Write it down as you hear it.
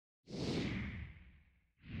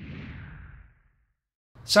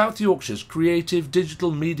South Yorkshire's creative,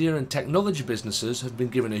 digital media and technology businesses have been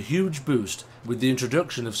given a huge boost with the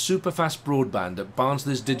introduction of superfast broadband at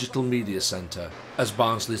Barnsley's Digital Media Centre. As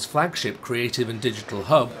Barnsley's flagship creative and digital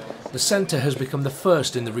hub, the centre has become the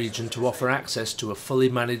first in the region to offer access to a fully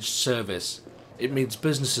managed service. It means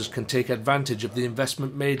businesses can take advantage of the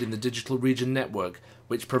investment made in the Digital Region Network,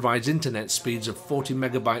 which provides internet speeds of 40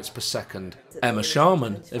 megabytes per second. Emma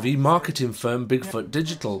Sharman of e-marketing firm Bigfoot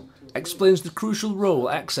Digital explains the crucial role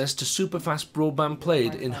access to superfast broadband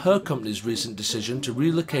played in her company's recent decision to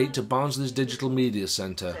relocate to Barnsley's Digital Media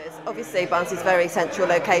Centre. Obviously Barnsley's very central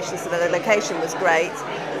location, so the location was great,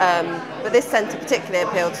 but this centre particularly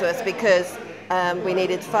appealed to us because we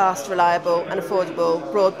needed fast, reliable and affordable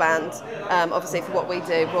broadband. Obviously for what we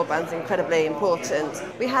do, broadband's incredibly important.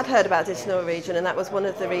 We had heard about Digital Region and that was one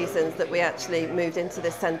of the reasons that we actually moved into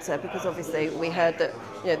this centre, because obviously we heard that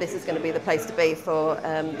this is going to be the place to be for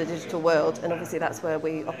the digital world, and obviously that's where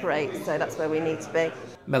we operate, so that's where we need to be.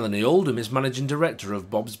 Melanie Oldham is Managing Director of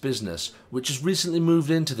Bob's Business, which has recently moved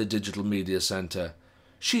into the Digital Media Centre.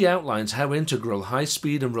 She outlines how integral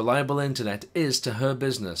high-speed and reliable internet is to her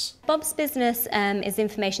business. Bob's Business is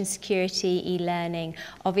information security, e-learning.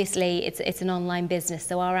 Obviously, it's an online business,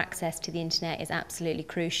 so our access to the internet is absolutely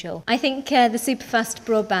crucial. I think the superfast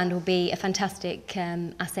broadband will be a fantastic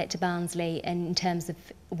asset to Barnsley in terms of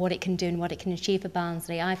what it can do and what it can achieve for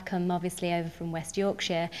Barnsley. I've come obviously over from West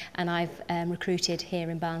Yorkshire and I've recruited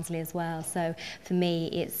here in Barnsley as well. So for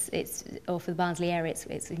me, or for the Barnsley area,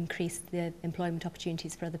 it's increased the employment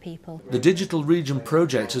opportunities for other people. The Digital Region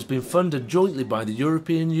project has been funded jointly by the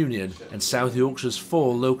European Union and South Yorkshire's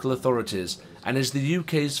 4 local authorities and is the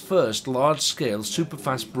UK's first large-scale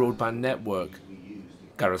superfast broadband network.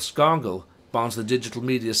 Gareth Scargill, Barnsley Digital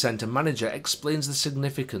Media Centre manager, explains the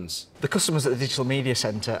significance. The customers at the Digital Media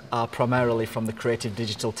Centre are primarily from the creative,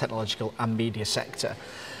 digital, technological and media sector.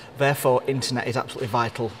 Therefore, internet is absolutely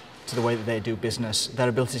vital to the way that they do business. Their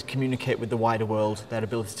ability to communicate with the wider world, their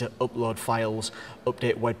ability to upload files,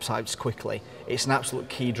 update websites quickly. It's an absolute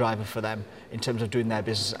key driver for them in terms of doing their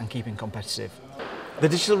business and keeping competitive. The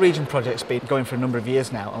Digital Region project's been going for a number of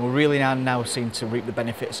years now, and we really now seem to reap the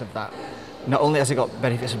benefits of that. Not only has it got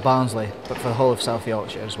benefits for Barnsley, but for the whole of South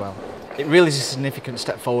Yorkshire as well. It really is a significant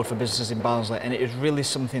step forward for businesses in Barnsley, and it is really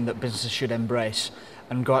something that businesses should embrace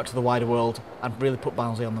and go out to the wider world and really put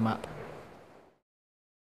Barnsley on the map.